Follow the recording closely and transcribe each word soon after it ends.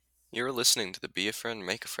You're listening to the Be a Friend,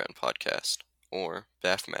 Make a Friend podcast, or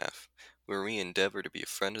BAFMAF, where we endeavor to be a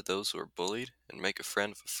friend of those who are bullied and make a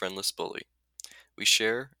friend of a friendless bully. We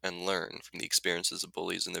share and learn from the experiences of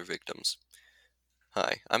bullies and their victims.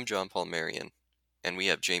 Hi, I'm John Paul Marion, and we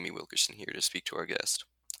have Jamie Wilkerson here to speak to our guest.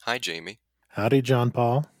 Hi, Jamie. Howdy, John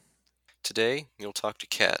Paul. Today, you'll talk to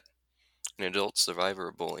Kat, an adult survivor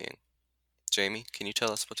of bullying. Jamie, can you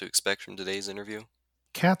tell us what to expect from today's interview?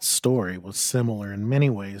 Kat's story was similar in many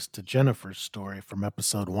ways to Jennifer's story from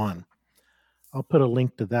episode 1. I'll put a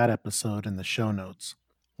link to that episode in the show notes.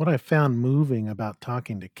 What I found moving about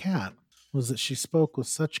talking to Kat was that she spoke with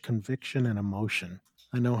such conviction and emotion.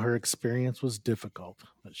 I know her experience was difficult,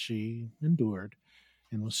 but she endured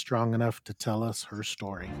and was strong enough to tell us her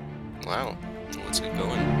story. Wow, let's get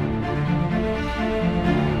going.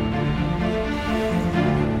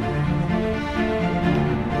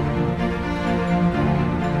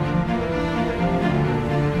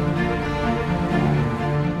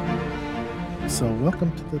 So,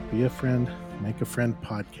 welcome to the Be a Friend, Make a Friend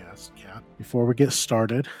podcast, Kat. Before we get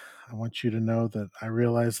started, I want you to know that I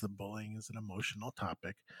realize that bullying is an emotional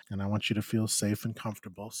topic, and I want you to feel safe and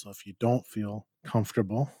comfortable. So, if you don't feel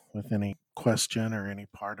comfortable with any question or any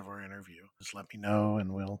part of our interview, just let me know,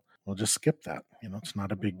 and we'll just skip that. It's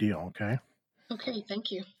not a big deal, okay? Okay, thank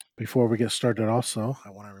you. Before we get started, also, I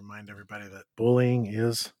want to remind everybody that bullying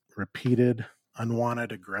is repeated,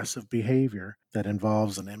 unwanted, aggressive behavior that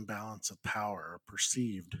involves an imbalance of power or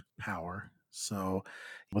perceived power. So,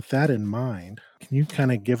 with that in mind, can you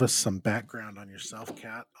kind of give us some background on yourself,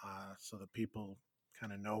 Kat, so that people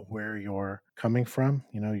kind of know where you're coming from,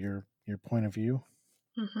 your point of view?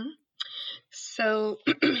 Mm-hmm. So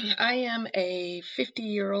I am a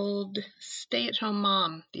 50-year-old stay-at-home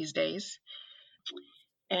mom these days,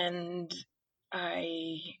 and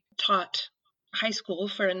I taught high school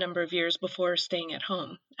for a number of years before staying at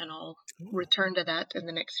home, and I'll return to that in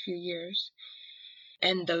the next few years.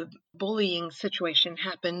 And the bullying situation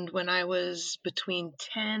happened when I was between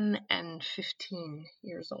 10 and 15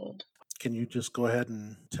 years old. Can you just go ahead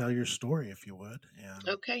and tell your story if you would? And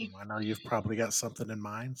Okay. I know you've probably got something in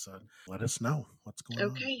mind, so let us know what's going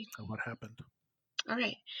on or what happened. All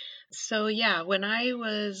right. So, yeah, when I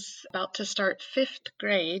was about to start fifth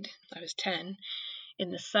grade, I was 10, in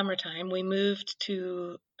the summertime, we moved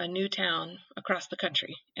to a new town across the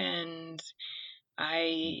country. And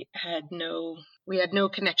we had no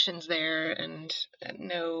connections there and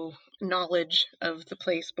no knowledge of the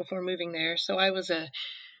place before moving there. So I was a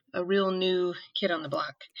real new kid on the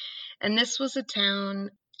block. And this was a town,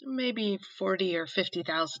 maybe 40 or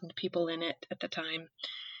 50,000 people in it at the time.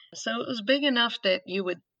 So it was big enough that you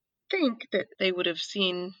would think that they would have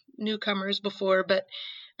seen newcomers before, but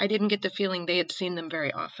I didn't get the feeling they had seen them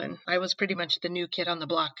very often. I was pretty much the new kid on the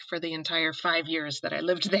block for the entire 5 years that I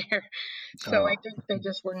lived there. So I think they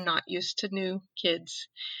just were not used to new kids.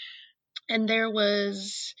 And there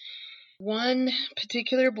was one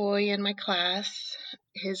particular boy in my class.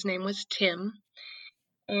 His name was Tim.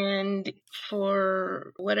 And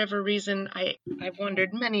for whatever reason, I've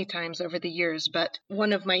wondered many times over the years, but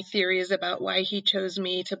one of my theories about why he chose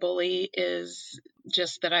me to bully is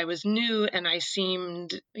just that I was new and I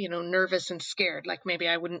seemed, nervous and scared, like maybe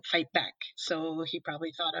I wouldn't fight back. So he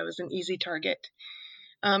probably thought I was an easy target.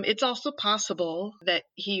 It's also possible that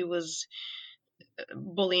he was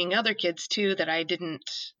bullying other kids too that I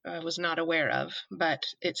was not aware of, but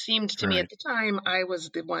it seemed to me at the time I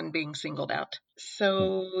was the one being singled out.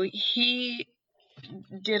 So he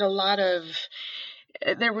did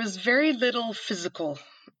there was very little physical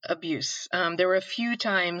abuse. There were a few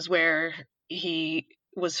times where he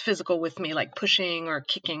was physical with me, like pushing or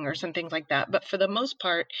kicking or something like that, but for the most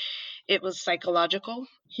part it was psychological.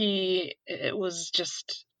 It was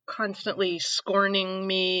just constantly scorning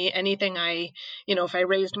me. Anything if I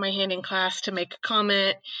raised my hand in class to make a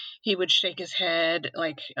comment, he would shake his head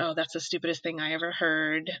like, oh, that's the stupidest thing I ever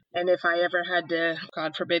heard. And if I ever had to,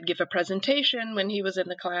 God forbid, give a presentation when he was in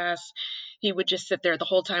the class, he would just sit there the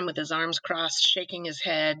whole time with his arms crossed, shaking his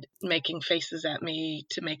head, making faces at me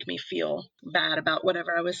to make me feel bad about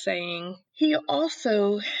whatever I was saying. He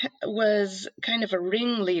also was kind of a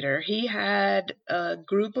ringleader. He had a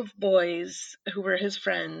group of boys who were his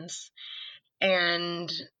friends,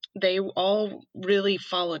 and they all really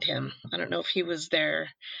followed him. I don't know if he was there.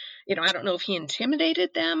 I don't know if he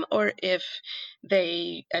intimidated them or if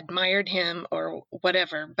they admired him or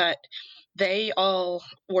whatever, but they all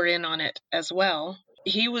were in on it as well.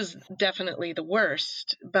 He was definitely the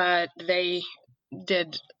worst, but they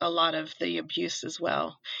did a lot of the abuse as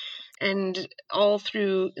well. And all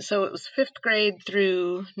through, so it was 5th grade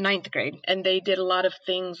through 9th grade. And they did a lot of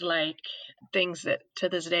things like things that to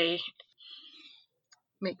this day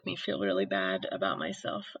make me feel really bad about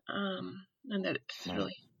myself. And that it's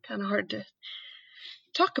really kind of hard to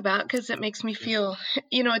talk about because it makes me feel,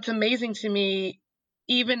 it's amazing to me,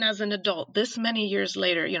 even as an adult, this many years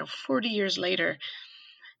later, 40 years later,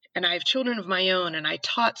 and I have children of my own, and I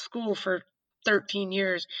taught school for 13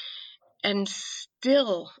 years, and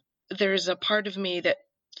still there's a part of me that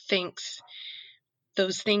thinks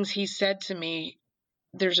those things he said to me,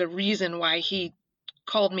 there's a reason why he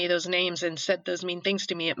called me those names and said those mean things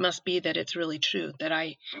to me. It must be that it's really true, that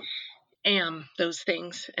I am those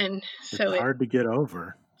things. And so It's hard to get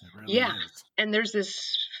over. It really is. And there's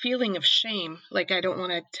this feeling of shame. Like, I don't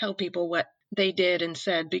want to tell people what they did and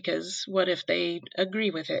said, because what if they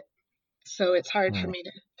agree with it? So it's hard for me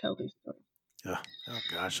to tell these stories. Yeah. Oh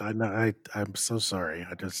gosh, I know. I'm so sorry.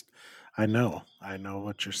 I know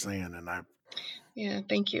what you're saying, and Yeah,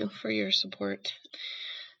 thank you for your support.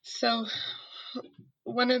 So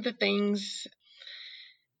one of the things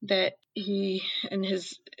that he and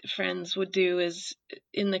his friends would do is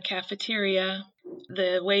in the cafeteria,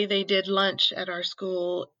 the way they did lunch at our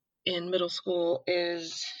school in middle school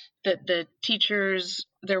is that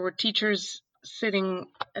there were teachers sitting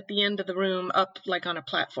at the end of the room up like on a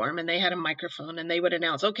platform, and they had a microphone, and they would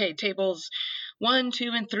announce, okay, tables 1,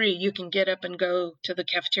 2, and 3, you can get up and go to the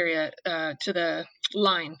cafeteria, to the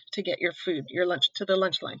line to get your food, your lunch, to the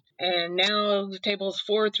lunch line. And now tables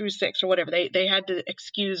 4 through 6 or whatever, they had to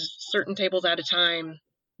excuse certain tables at a time,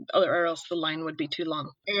 or else the line would be too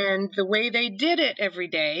long. And the way they did it every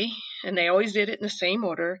day, and they always did it in the same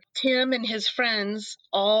order, Tim and his friends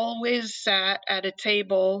always sat at a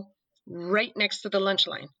table right next to the lunch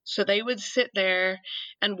line. So they would sit there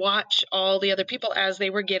and watch all the other people as they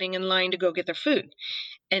were getting in line to go get their food.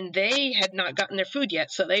 And they had not gotten their food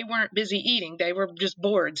yet, so they weren't busy eating. They were just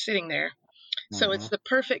bored sitting there. So it's the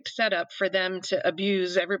perfect setup for them to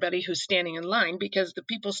abuse everybody who's standing in line, because the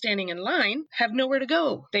people standing in line have nowhere to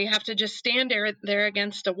go. They have to just stand there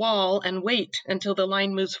against a wall and wait until the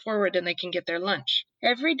line moves forward and they can get their lunch.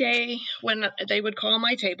 Every day when they would call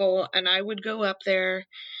my table and I would go up there,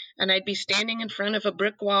 and I'd be standing in front of a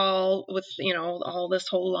brick wall with, all this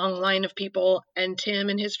whole long line of people, and Tim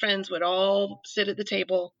and his friends would all sit at the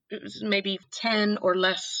table. It was maybe 10 or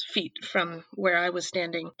less feet from where I was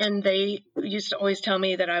standing. And they used to always tell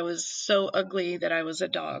me that I was so ugly that I was a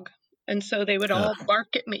dog. And so they would all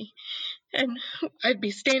bark at me. And I'd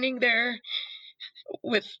be standing there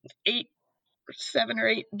with 7 or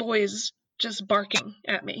 8 boys just barking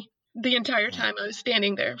at me the entire time I was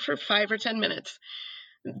standing there for 5 or 10 minutes.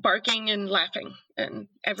 Barking and laughing, and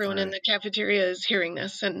everyone in the cafeteria is hearing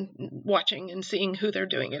this and watching and seeing who they're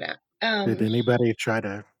doing it at. Did anybody try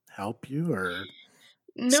to help you or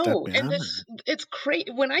no, step in? And it's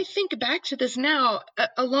crazy. When I think back to this now,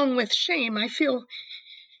 along with shame, I feel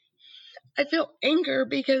anger,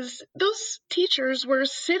 because those teachers were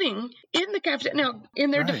sitting in the cafeteria. Now,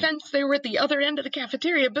 in their defense, they were at the other end of the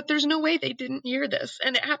cafeteria, but there's no way they didn't hear this.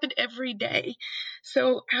 And it happened every day.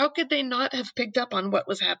 So how could they not have picked up on what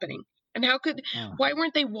was happening? And why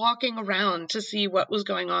weren't they walking around to see what was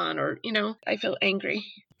going on? Or, I feel angry.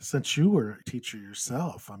 Since you were a teacher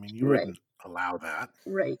yourself, I mean, you wouldn't allow that.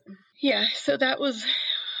 Right. Yeah. So that was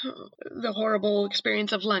the horrible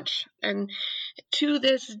experience of lunch. And to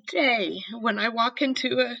this day, when I walk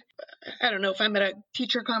into I don't know if I'm at a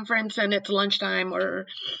teacher conference and it's lunchtime, or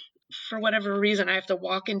for whatever reason I have to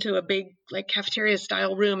walk into a big like cafeteria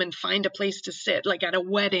style room and find a place to sit, like at a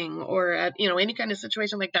wedding or at any kind of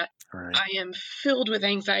situation like that, I am filled with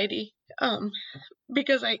anxiety,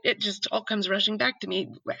 because it just all comes rushing back to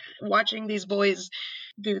me, watching these boys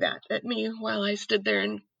do that at me while I stood there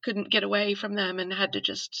and couldn't get away from them and had to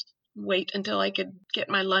just wait until I could get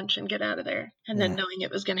my lunch and get out of there, and then knowing it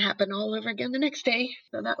was going to happen all over again the next day.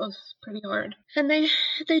 So that was pretty hard. And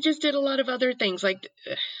they just did a lot of other things. Like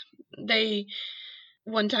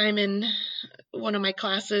one time in one of my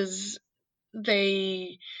classes,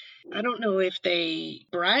 I don't know if they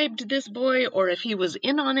bribed this boy or if he was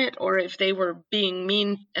in on it or if they were being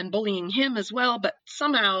mean and bullying him as well, but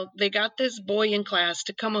somehow they got this boy in class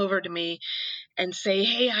to come over to me and say,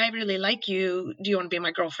 hey, I really like you. Do you want to be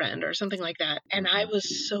my girlfriend or something like that? And I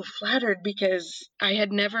was so flattered, because I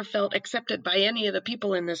had never felt accepted by any of the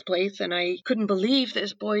people in this place. And I couldn't believe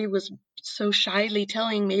this boy was so shyly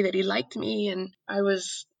telling me that he liked me. And I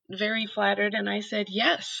was very flattered. And I said,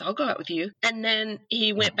 yes, I'll go out with you. And then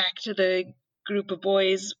he went back to the group of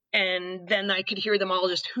boys, and then I could hear them all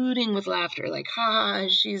just hooting with laughter, like, ha,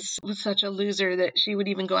 she's such a loser that she would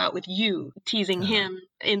even go out with you, teasing him,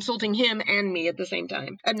 insulting him and me at the same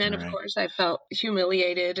time. And then, of course, I felt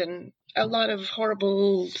humiliated and a lot of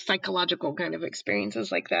horrible psychological kind of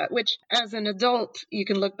experiences like that, which as an adult, you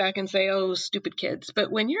can look back and say, oh, stupid kids.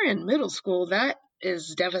 But when you're in middle school, that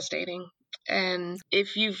is devastating. And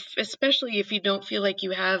especially if you don't feel like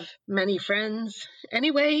you have many friends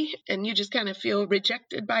anyway, and you just kind of feel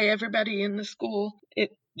rejected by everybody in the school,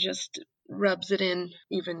 it just rubs it in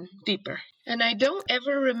even deeper. And I don't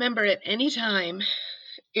ever remember at any time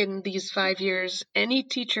in these 5 years, any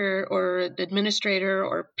teacher or administrator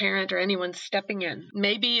or parent or anyone stepping in.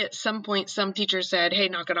 Maybe at some point, some teacher said, hey,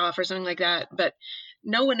 knock it off or something like that. But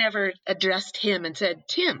no one ever addressed him and said,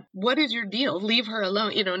 Tim, what is your deal? Leave her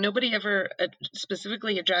alone. Nobody ever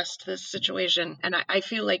specifically addressed this situation. And I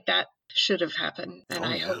feel like that should have happened. And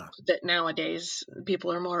I hope that nowadays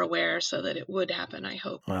people are more aware so that it would happen, I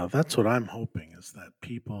hope. Well, that's what I'm hoping, is that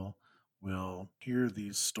people will hear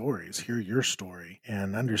these stories, hear your story,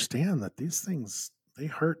 and understand that these things, they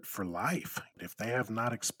hurt for life. If they have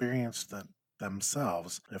not experienced them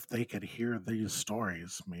themselves, if they could hear these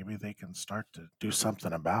stories, maybe they can start to do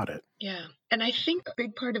something about it. Yeah. And I think a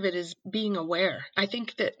big part of it is being aware. I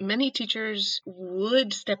think that many teachers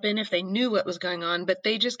would step in if they knew what was going on, but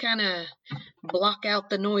they just kind of block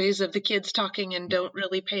out the noise of the kids talking and don't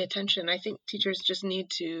really pay attention. I think teachers just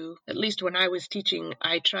need to, at least when I was teaching,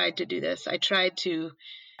 I tried to do this. I tried to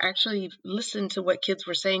actually listen to what kids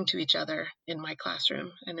were saying to each other in my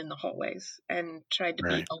classroom and in the hallways, and tried to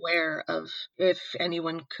be aware of if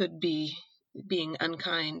anyone could be being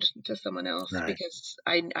unkind to someone else, because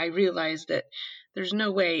I realized that there's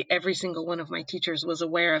no way every single one of my teachers was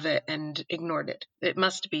aware of it and ignored it. It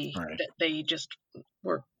must be that they just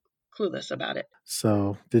were clueless about it.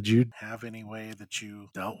 So did you have any way that you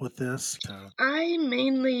dealt with this? I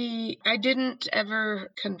didn't ever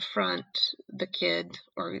confront the kid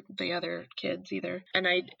or the other kids either. And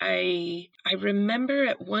I remember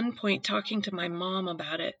at one point talking to my mom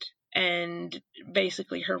about it. And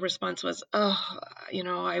basically her response was,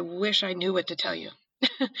 I wish I knew what to tell you.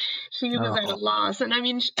 She was at a loss. And I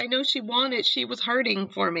mean, I know she was hurting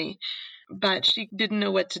for me, but she didn't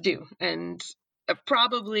know what to do. And I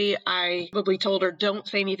probably told her, don't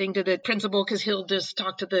say anything to the principal because he'll just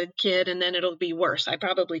talk to the kid and then it'll be worse. I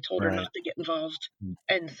probably told her not to get involved.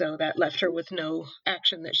 And so that left her with no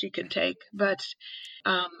action that she could take. But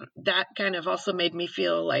that kind of also made me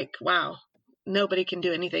feel like, wow, nobody can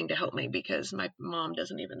do anything to help me because my mom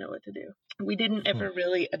doesn't even know what to do. We didn't ever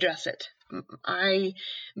really address it. I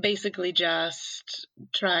basically just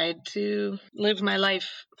tried to live my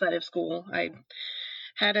life outside of school. I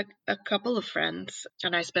had a couple of friends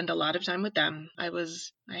and I spent a lot of time with them. I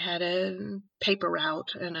had a paper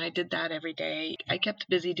route and I did that every day. I kept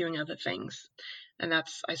busy doing other things. And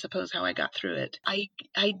that's, I suppose, how I got through it.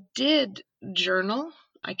 I did journal.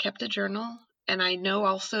 I kept a journal. And I know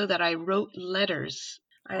also that I wrote letters.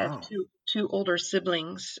 I had two older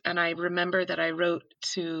siblings, and I remember that I wrote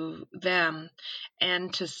to them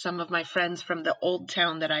and to some of my friends from the old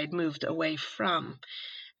town that I had moved away from.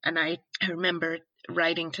 And I remember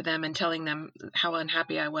writing to them and telling them how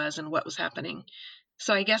unhappy I was and what was happening.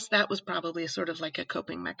 So I guess that was probably sort of like a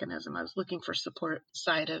coping mechanism. I was looking for support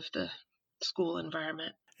side of the school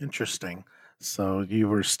environment. Interesting. So you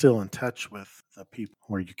were still in touch with the people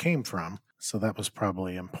where you came from. So that was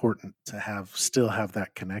probably important to still have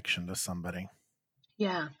that connection to somebody.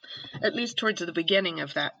 Yeah, at least towards the beginning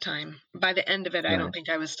of that time. By the end of it, I don't think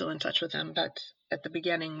I was still in touch with them. But at the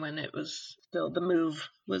beginning, when it was still, the move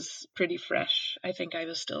was pretty fresh, I think I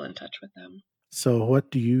was still in touch with them. So what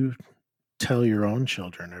do you tell your own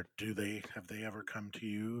children, or have they ever come to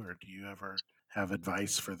you, or do you ever have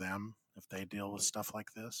advice for them if they deal with stuff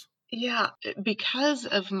like this? Yeah, because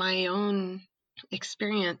of my own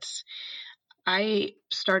experience, I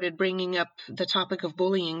started bringing up the topic of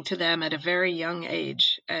bullying to them at a very young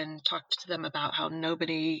age and talked to them about how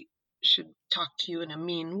nobody should talk to you in a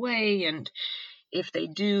mean way. And if they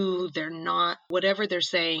do, whatever they're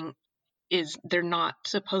saying they're not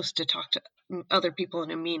supposed to talk to other people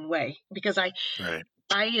in a mean way. Because I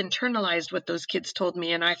internalized what those kids told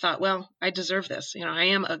me, and I thought, well, I deserve this. I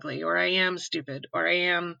am ugly, or I am stupid, or I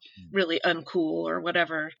am really uncool, or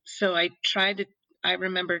whatever. So I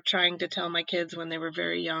remember trying to tell my kids when they were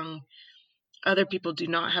very young, other people do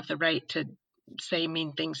not have the right to say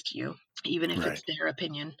mean things to you, even if it's their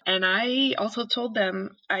opinion. And I also told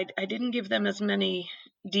them, I didn't give them as many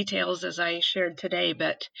details as I shared today,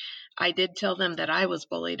 but I did tell them that I was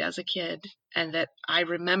bullied as a kid and that I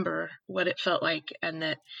remember what it felt like, and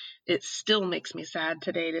that it still makes me sad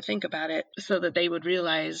today to think about it, so that they would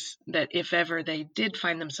realize that if ever they did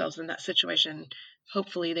find themselves in that situation,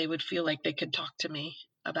 hopefully they would feel like they could talk to me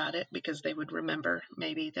about it because they would remember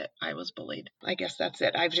maybe that I was bullied. I guess that's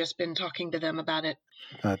it. I've just been talking to them about it.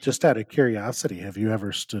 Just out of curiosity, have you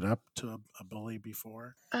ever stood up to a bully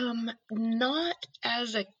before? Not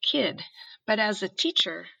as a kid, but as a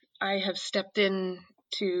teacher, I have stepped in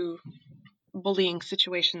to bullying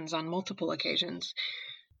situations on multiple occasions.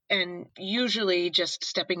 And usually just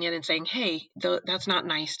stepping in and saying, hey, that's not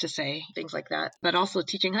nice to say, things like that. But also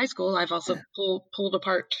teaching high school, I've also pulled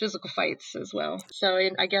apart physical fights as well. So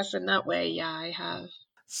I guess in that way, yeah, I have.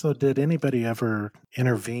 So, did anybody ever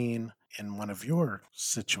intervene in one of your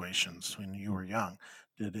situations when you were young?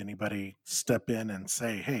 Did anybody step in and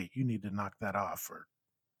say, hey, you need to knock that off or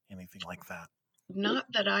anything like that? Not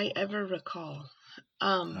that I ever recall.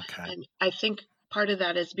 Okay. And I think part of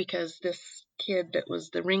that is because this kid that was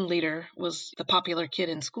the ringleader was the popular kid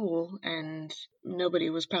in school, and nobody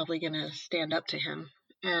was probably going to stand up to him.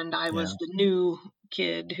 And I Yeah. was the new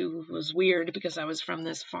kid who was weird because I was from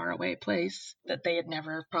this faraway place that they had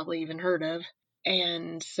never probably even heard of.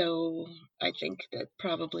 And so I think that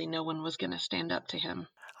probably no one was going to stand up to him.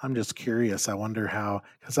 I'm just curious. I wonder how,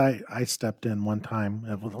 because I stepped in one time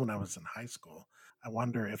when I was in high school. I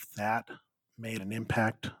wonder if that made an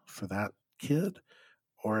impact for that kid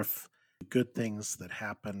or if good things that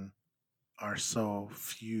happen are so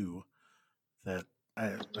few that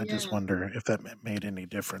I just Yeah, wonder if that made any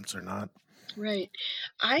difference or not. right.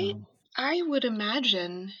 I So, I would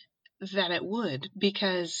imagine that it would,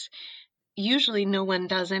 because usually no one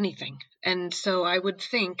does anything. And so I would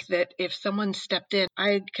think that if someone stepped in,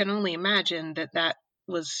 I can only imagine that that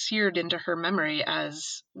was seared into her memory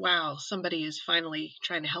as, wow, somebody is finally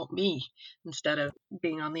trying to help me instead of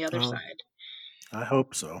being on the other well, side. I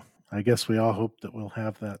hope so. I guess we all hope that we'll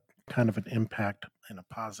have that kind of an impact in a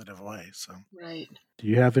positive way. So, Right. do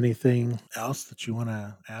you have anything else that you want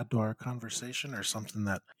to add to our conversation or something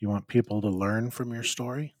that you want people to learn from your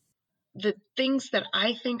story? The things that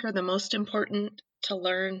I think are the most important to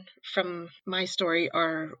learn from my story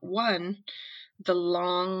are, one, the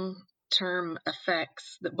long term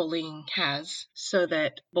effects that bullying has, so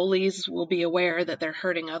that bullies will be aware that they're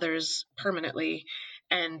hurting others permanently,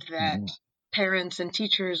 and that Mhm. parents and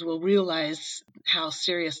teachers will realize how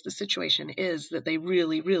serious the situation is, that they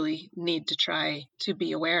really, really need to try to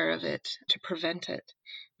be aware of it to prevent it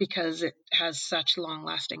because it has such long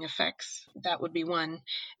lasting effects. That would be one.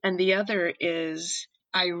 And the other is,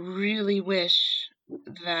 I really wish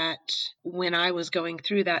that when I was going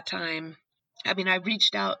through that time, I mean, I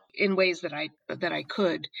reached out in ways that I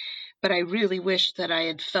could, but I really wish that I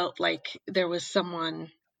had felt like there was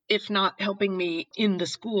someone, if not helping me in the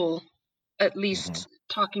school, at Mhm. least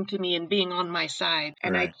talking to me and being on my side.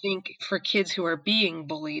 And I Right. think for kids who are being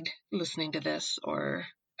bullied, listening to this, or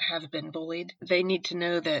have been bullied, they need to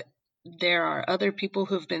know that there are other people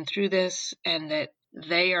who've been through this, and that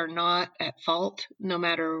they are not at fault no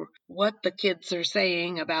matter what the kids are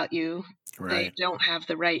saying about you. They Right. don't have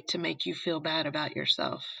the right to make you feel bad about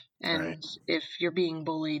yourself. Right. And if you're being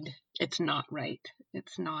bullied, it's not right.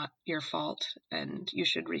 It's not your fault, and you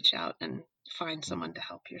should reach out and find Mm. someone to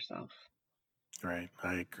help yourself. Right.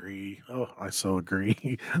 I agree. Oh, I so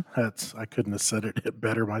agree. I couldn't have said it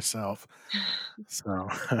better myself. So,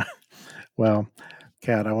 well,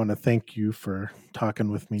 Kat, I want to thank you for talking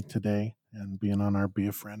with me today and being on our Be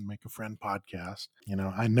a Friend, Make a Friend podcast.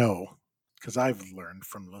 I know because I've learned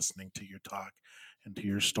from listening to your talk and to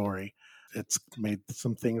your story, it's made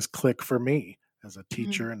some things click for me as a Mhm,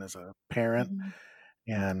 teacher and as a parent mhm.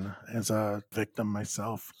 and as a victim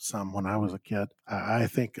myself, some when I was a kid. I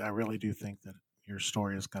really do think that your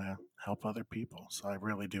story is going to help other people. So I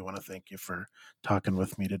really do want to thank you for talking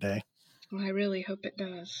with me today. Well, I really hope it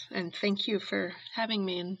does. And thank you for having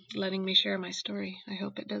me and letting me share my story. I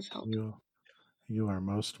hope it does help. You are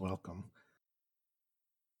most welcome.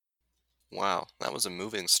 Wow, that was a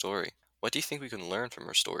moving story. What do you think we can learn from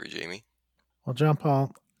her story, Jamie? Well, John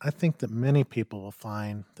Paul, I think that many people will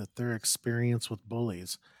find that their experience with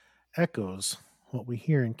bullies echoes what we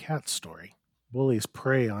hear in Kat's story. Bullies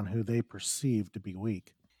prey on who they perceive to be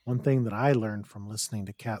weak. One thing that I learned from listening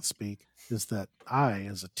to Kat speak is that I,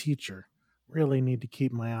 as a teacher, really need to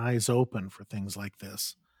keep my eyes open for things like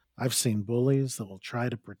this. I've seen bullies that will try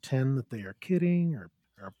to pretend that they are kidding or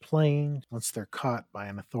are playing once they're caught by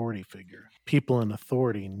an authority figure. People in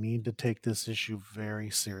authority need to take this issue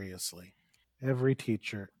very seriously. Every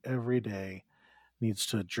teacher, every day, needs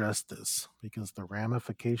to address this because the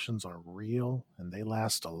ramifications are real and they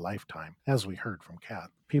last a lifetime, as we heard from Kat.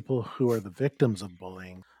 People who are the victims of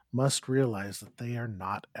bullying must realize that they are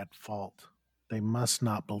not at fault. They must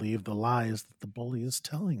not believe the lies that the bully is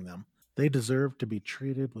telling them. They deserve to be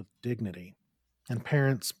treated with dignity. And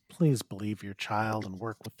parents, please believe your child and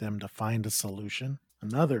work with them to find a solution.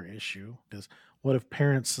 Another issue is, what if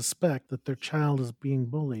parents suspect that their child is being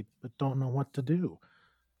bullied but don't know what to do?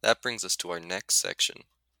 That brings us to our next section.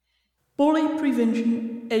 Bully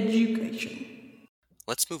prevention education.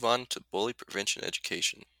 Let's move on to bully prevention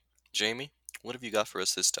education. Jamie, what have you got for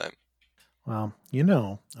us this time? Well,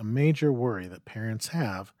 a major worry that parents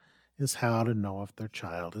have is how to know if their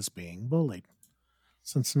child is being bullied.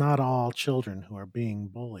 Since not all children who are being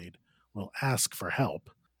bullied will ask for help,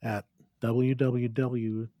 at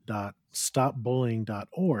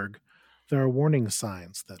www.stopbullying.org, there are warning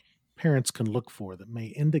signs that parents can look for that may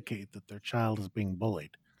indicate that their child is being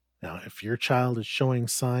bullied. Now, if your child is showing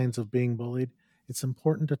signs of being bullied, it's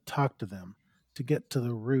important to talk to them to get to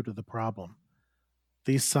the root of the problem.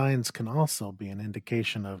 These signs can also be an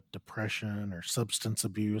indication of depression or substance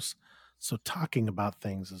abuse, so talking about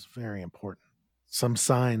things is very important. Some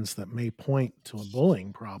signs that may point to a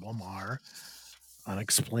bullying problem are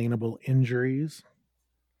unexplainable injuries,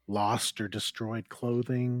 lost or destroyed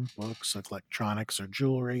clothing, books, electronics, or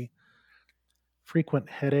jewelry, frequent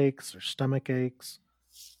headaches or stomach aches,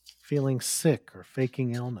 feeling sick or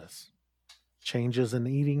faking illness, changes in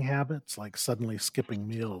eating habits like suddenly skipping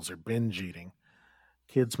meals or binge eating.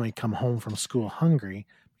 Kids may come home from school hungry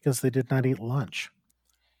because they did not eat lunch.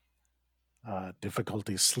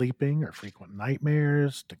 Difficulty sleeping or frequent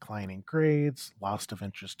nightmares, declining grades, loss of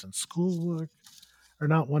interest in schoolwork, or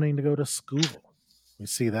not wanting to go to school. We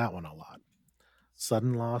see that one a lot.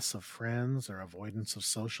 Sudden loss of friends or avoidance of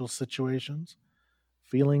social situations,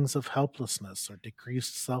 feelings of helplessness or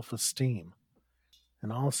decreased self-esteem,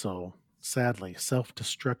 and also, sadly,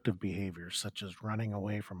 self-destructive behaviors such as running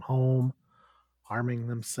away from home, harming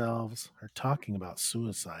themselves, or talking about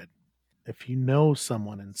suicide. If you know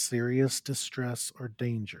someone in serious distress or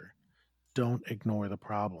danger, don't ignore the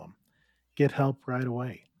problem. Get help right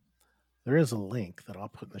away. There is a link that I'll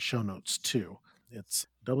put in the show notes too. It's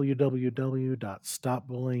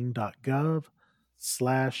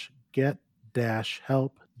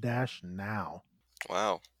www.stopbullying.gov/get-help-now.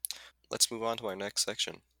 Wow. Let's move on to our next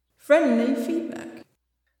section. Friendly feedback.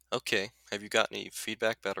 Okay, have you got any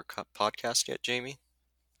feedback about our podcast yet, Jamie?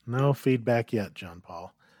 No feedback yet, John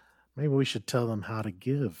Paul. Maybe we should tell them how to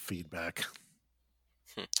give feedback.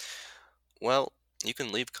 Well, you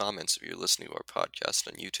can leave comments if you're listening to our podcast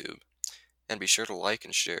on YouTube. And be sure to like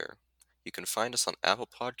and share. You can find us on Apple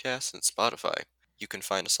Podcasts and Spotify. You can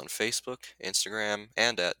find us on Facebook, Instagram,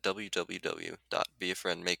 and at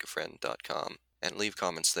www.beafriendmakeafriend.com and leave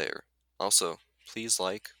comments there. Also, please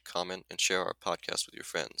like, comment, and share our podcast with your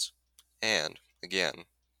friends. And, again,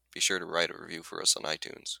 be sure to write a review for us on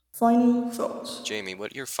iTunes. Final thoughts. Jamie,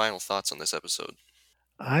 what are your final thoughts on this episode?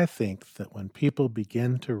 I think that when people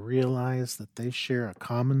begin to realize that they share a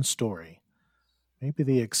common story, maybe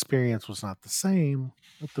the experience was not the same,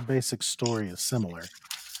 but the basic story is similar,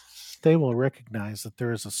 they will recognize that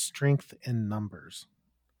there is a strength in numbers.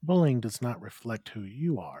 Bullying does not reflect who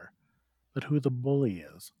you are, but who the bully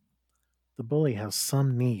is. The bully has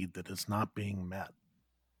some need that is not being met.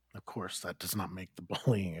 Of course, that does not make the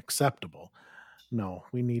bullying acceptable. No,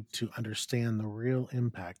 we need to understand the real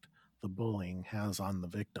impact the bullying has on the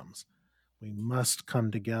victims. We must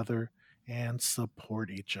come together and support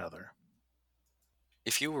each other.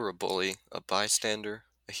 If you were a bully, a bystander,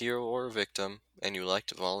 a hero, or a victim, and you'd like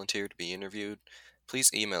to volunteer to be interviewed,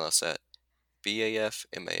 please email us at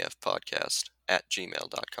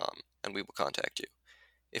bafmafpodcast@gmail.com, and we will contact you.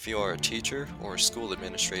 If you are a teacher or a school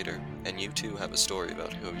administrator, and you too have a story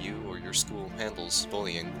about how you or your school handles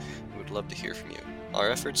bullying, we would love to hear from you. Our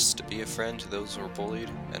efforts to be a friend to those who are bullied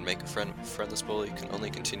and make a friend of a friendless bully can only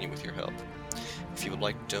continue with your help. If you would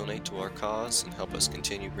like to donate to our cause and help us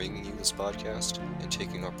continue bringing you this podcast and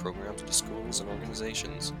taking our programs to schools and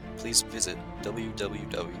organizations, please visit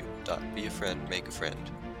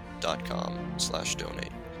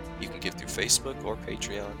www.beafriendmakeafriend.com/donate. You can give through Facebook or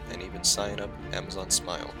Patreon and even sign up with Amazon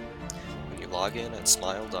Smile. When you log in at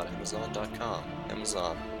smile.amazon.com,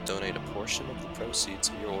 Amazon will donate a portion of the proceeds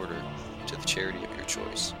of your order to the charity of your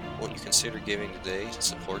choice. Won't you consider giving today to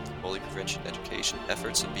support the bully prevention education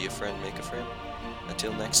efforts of Be a Friend, Make a Friend?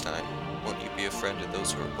 Until next time, won't you be a friend to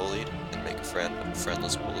those who are bullied and make a friend of a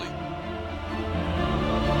friendless bully?